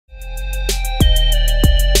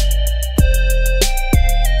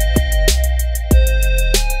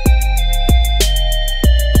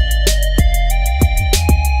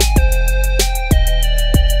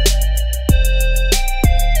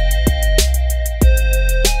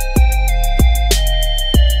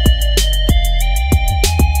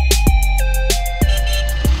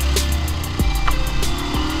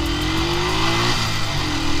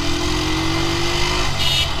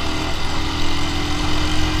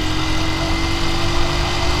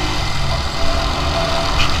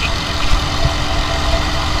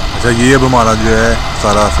अच्छा, ये अब हमारा जो है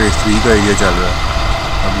सारा फेज़ 3 का एरिया चल रहा है।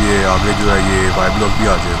 अब ये आगे जो है ये वाई ब्लॉक भी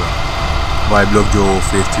आ जाएगा। वाई ब्लॉक जो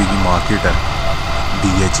फेज़ 3 की मार्केट है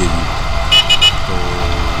DHA की, तो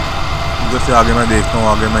उधर से आगे मैं देखता हूँ,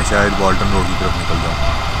 आगे मैं शायद वॉल्टन रोड की तरफ निकल जाऊँ।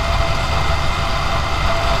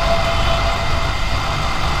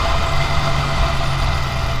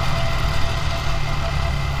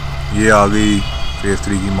 ये आ गई फेज़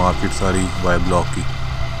 3 की मार्केट सारी वाई ब्लॉक की।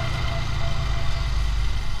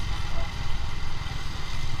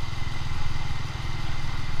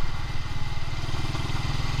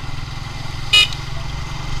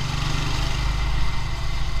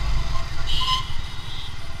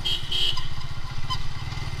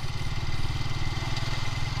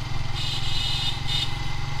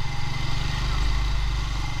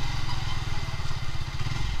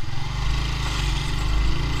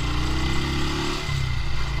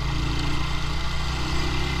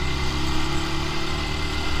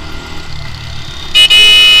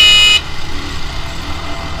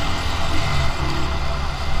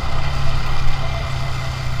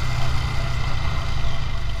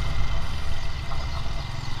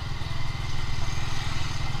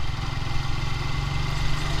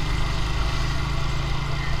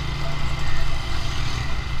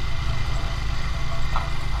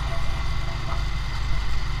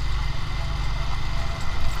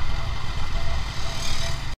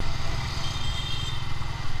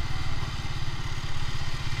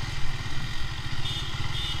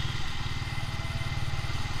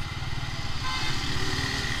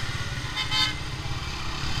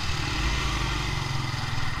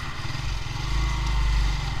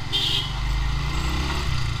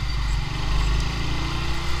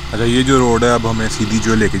 अच्छा, ये जो रोड है अब हमें सीधी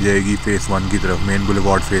जो लेके जाएगी फेज़ 1 की तरफ, मेन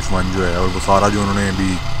बुलेवार्ड फेज़ 1 जो है, और वो सारा जो उन्होंने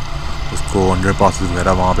अभी उसको अंडर पासेस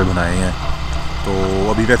वगैरह वहाँ पे बनाए हैं।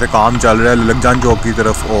 तो अभी वैसे काम चल रहा है ललकजान चौक की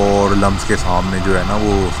तरफ, और लम्स के सामने जो है ना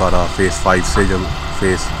वो सारा फेज़ 5 से जब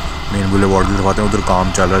फेज़ मेन बुलेवार्ड की तरफ आते हैं उधर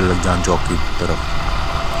काम चल रहा है ललकजान चौक की तरफ।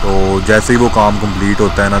 तो जैसे ही वो काम कंप्लीट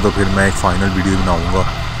होता है ना, तो फिर मैं एक फ़ाइनल वीडियो बनाऊँगा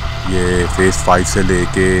ये फेज़ 5 से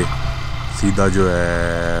लेके सीधा जो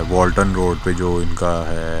है वॉल्टन रोड पे जो इनका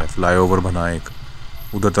है फ्लाईओवर बना एक,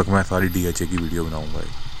 उधर तक मैं सारी DHA की वीडियो बनाऊंगा।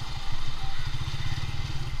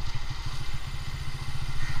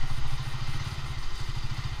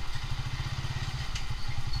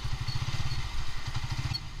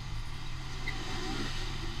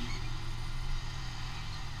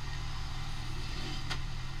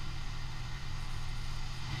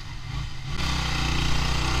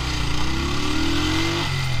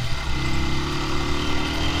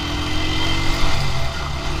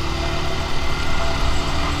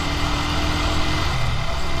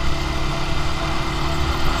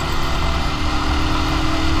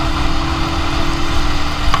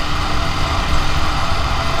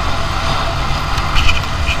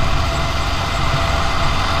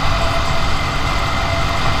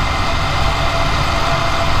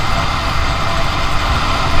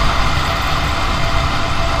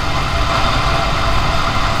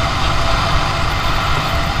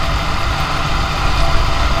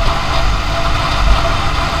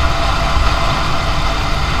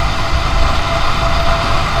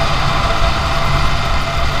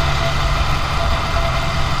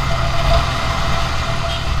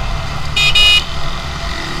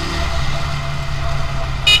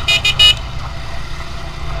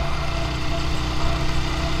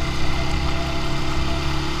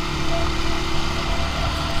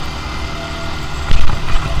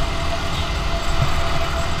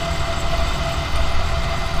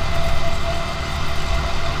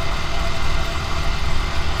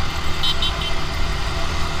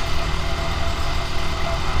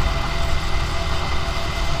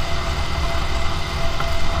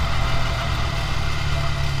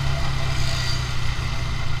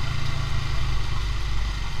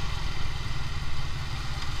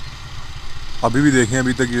 अभी भी देखें,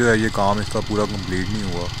 अभी तक जो है ये काम इसका पूरा कंप्लीट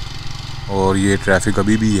नहीं हुआ, और ये ट्रैफिक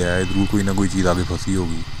अभी भी है, ज़रूर कोई ना कोई चीज़ आगे फंसी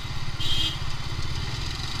होगी।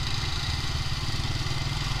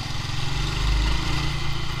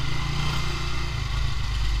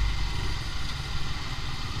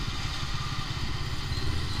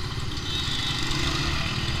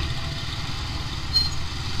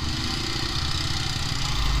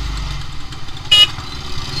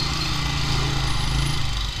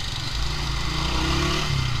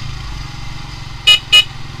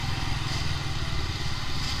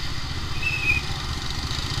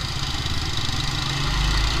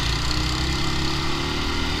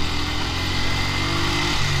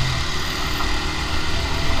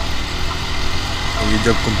 ये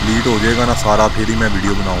जब कंप्लीट हो जाएगा ना सारा, फिर ही मैं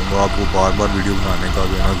वीडियो बनाऊंगा। आपको बार बार वीडियो बनाने का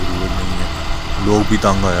जो है ना ज़रूरत नहीं है, लोग भी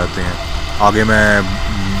तंग आ जाते हैं। आगे मैं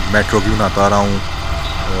मेट्रो की बनाता रहा हूँ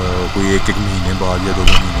कोई एक महीने बाद या 2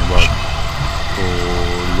 महीने बाद, तो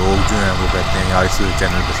लोग जो हैं वो कहते हैं यार इस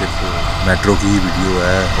चैनल पे सिर्फ मेट्रो की ही वीडियो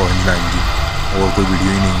है, ऑरेंज लाइन की, और कोई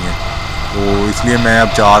वीडियो ही नहीं है। तो इसलिए मैं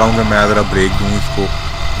अब चाह रहा हूँ कि मैं ज़रा ब्रेक दूँ इसको,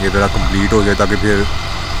 ये ज़रा कंप्लीट हो जाए, ताकि फिर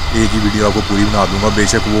एक ही वीडियो आपको पूरी बना दूंगा,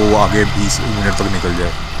 बेशक वो आगे 20 मिनट तक निकल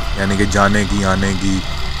जाए, यानी कि जाने की आने की,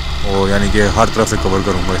 और यानी कि हर तरफ से कवर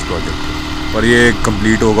करूंगा इस प्रोजेक्ट को। पर ये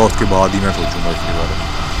कंप्लीट होगा उसके बाद ही मैं सोचूंगा इसके बारे में।